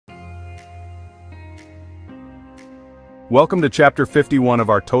Welcome to Chapter 51 of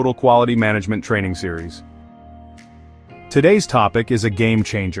our Total Quality Management Training Series. Today's topic is a game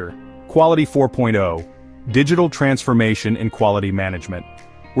changer, Quality 4.0, Digital Transformation in Quality Management.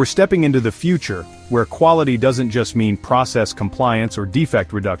 We're stepping into the future, where quality doesn't just mean process compliance or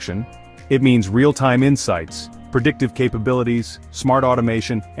defect reduction, it means real-time insights, predictive capabilities, smart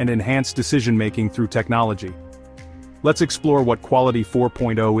automation, and enhanced decision-making through technology. Let's explore what Quality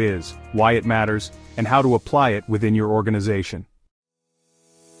 4.0 is, why it matters, and how to apply it within your organization.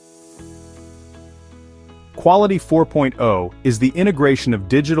 Quality 4.0 is the integration of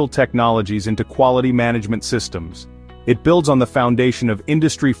digital technologies into quality management systems. It builds on the foundation of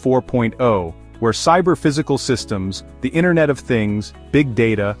Industry 4.0, where cyber-physical systems, the Internet of Things, big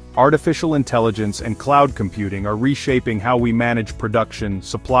data, artificial intelligence, and cloud computing are reshaping how we manage production,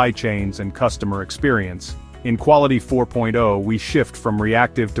 supply chains, and customer experience. In Quality 4.0, we shift from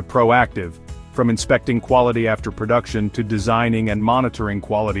reactive to proactive, from inspecting quality after production to designing and monitoring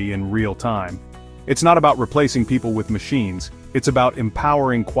quality in real time. It's not about replacing people with machines, it's about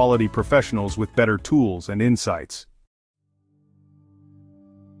empowering quality professionals with better tools and insights.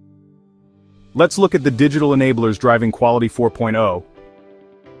 Let's look at the digital enablers driving Quality 4.0.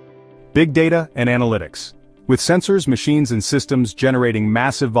 Big data and analytics. With sensors, machines, and systems generating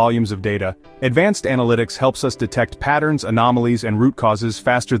massive volumes of data, advanced analytics helps us detect patterns, anomalies, and root causes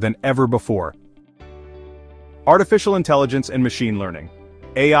faster than ever before. Artificial intelligence and machine learning.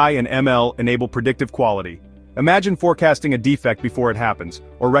 AI and ML enable predictive quality. Imagine forecasting a defect before it happens,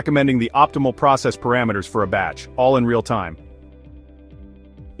 or recommending the optimal process parameters for a batch, all in real time.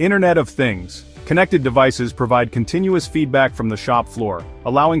 Internet of Things. Connected devices provide continuous feedback from the shop floor,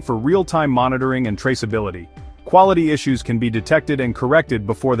 allowing for real-time monitoring and traceability. Quality issues can be detected and corrected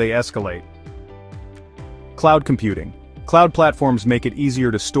before they escalate. Cloud computing. Cloud platforms make it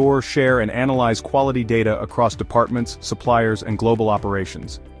easier to store, share, and analyze quality data across departments, suppliers, and global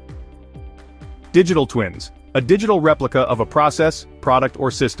operations. Digital twins. A digital replica of a process, product,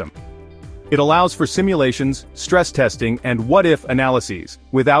 or system. It allows for simulations, stress testing, and what-if analyses,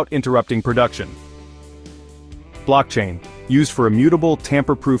 without interrupting production. Blockchain, used for immutable,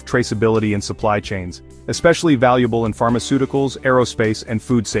 tamper-proof traceability in supply chains, especially valuable in pharmaceuticals, aerospace, and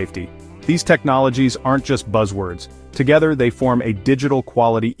food safety. These technologies aren't just buzzwords. Together they form a digital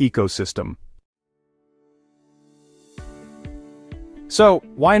quality ecosystem. So,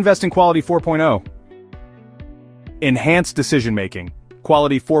 why invest in Quality 4.0? Enhanced decision-making.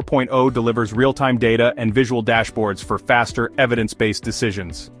 Quality 4.0 delivers real-time data and visual dashboards for faster, evidence-based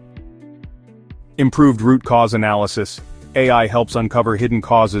decisions. Improved root cause analysis. AI helps uncover hidden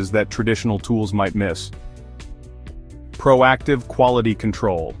causes that traditional tools might miss. Proactive quality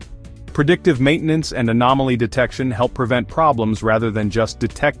control. Predictive maintenance and anomaly detection help prevent problems rather than just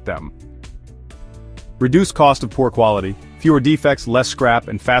detect them. Reduced cost of poor quality. Fewer defects, less scrap,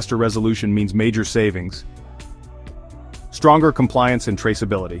 and faster resolution means major savings. Stronger compliance and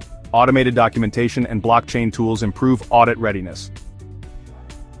traceability. Automated documentation and blockchain tools improve audit readiness.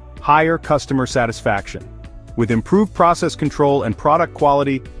 Higher customer satisfaction. With improved process control and product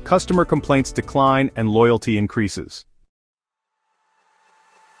quality, customer complaints decline and loyalty increases.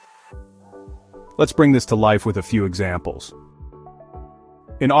 Let's bring this to life with a few examples.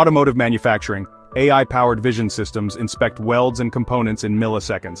 In automotive manufacturing, AI-powered vision systems inspect welds and components in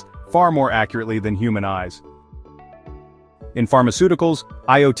milliseconds, far more accurately than human eyes. In pharmaceuticals,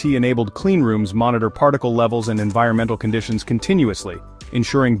 IoT-enabled cleanrooms monitor particle levels and environmental conditions continuously,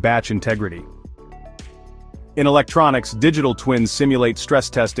 ensuring batch integrity. In electronics, digital twins simulate stress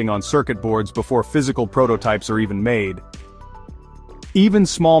testing on circuit boards before physical prototypes are even made. Even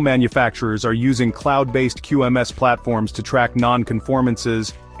small manufacturers are using cloud-based QMS platforms to track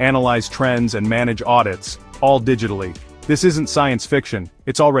non-conformances, analyze trends, and manage audits, all digitally. This isn't science fiction,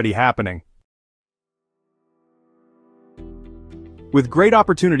 it's already happening. With great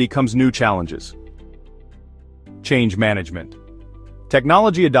opportunity comes new challenges. Change management.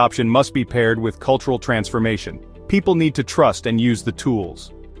 Technology adoption must be paired with cultural transformation. People need to trust and use the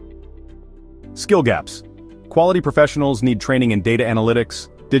tools. Skill gaps. Quality professionals need training in data analytics,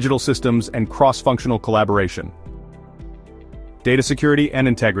 digital systems, and cross-functional collaboration. Data security and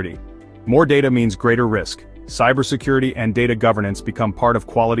integrity. More data means greater risk. Cybersecurity and data governance become part of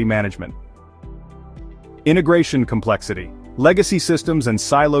quality management. Integration complexity. Legacy systems and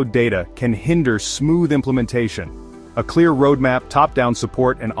siloed data can hinder smooth implementation. A clear roadmap, top-down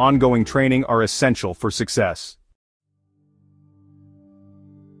support, and ongoing training are essential for success.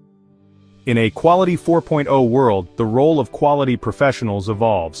 In a Quality 4.0 world, the role of quality professionals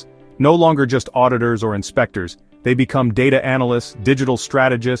evolves. No longer just auditors or inspectors, they become data analysts, digital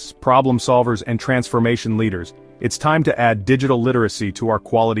strategists, problem solvers, and transformation leaders. it's time to add digital literacy to our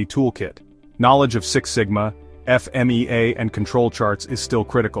quality toolkit. Knowledge of Six Sigma, FMEA, and control charts is still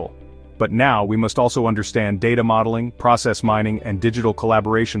critical. But now we must also understand data modeling, process mining, and digital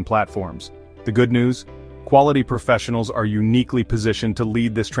collaboration platforms. The good news? Quality professionals are uniquely positioned to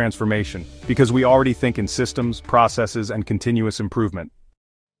lead this transformation, because we already think in systems, processes, and continuous improvement.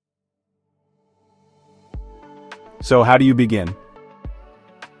 So how do you begin?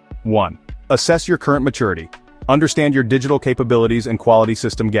 1. Assess your current maturity. Understand your digital capabilities and quality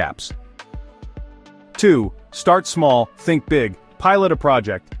system gaps. 2. Start small, think big. Pilot a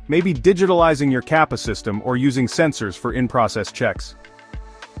project, maybe digitalizing your CAPA system or using sensors for in-process checks.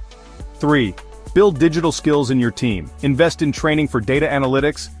 3. Build digital skills in your team. Invest in training for data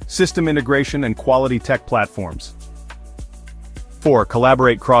analytics, system integration, and quality tech platforms. 4.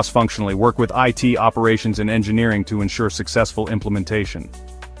 Collaborate cross-functionally. Work with IT, operations, and engineering to ensure successful implementation.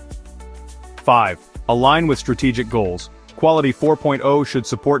 5. Align with strategic goals. Quality 4.0 should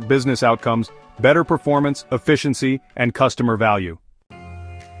support business outcomes, better performance, efficiency, and customer value.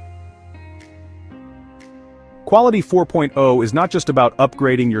 Quality 4.0 is not just about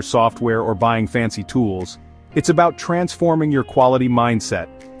upgrading your software or buying fancy tools. It's about transforming your quality mindset,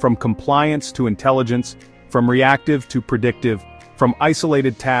 from compliance to intelligence, from reactive to predictive, from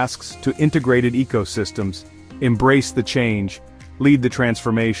isolated tasks to integrated ecosystems. Embrace the change, lead the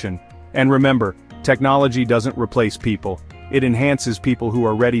transformation, and remember, technology doesn't replace people. It enhances people who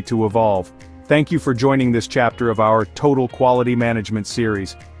are ready to evolve. Thank you for joining this chapter of our Total Quality Management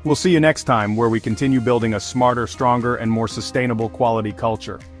series. We'll see you next time where we continue building a smarter, stronger, and more sustainable quality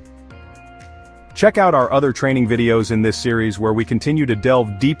culture. Check out our other training videos in this series where we continue to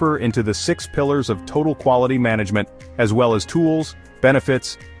delve deeper into the 6 pillars of total quality management, as well as tools,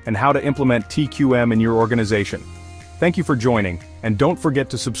 benefits, and how to implement TQM in your organization. Thank you for joining, and don't forget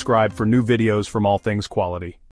to subscribe for new videos from All Things Quality.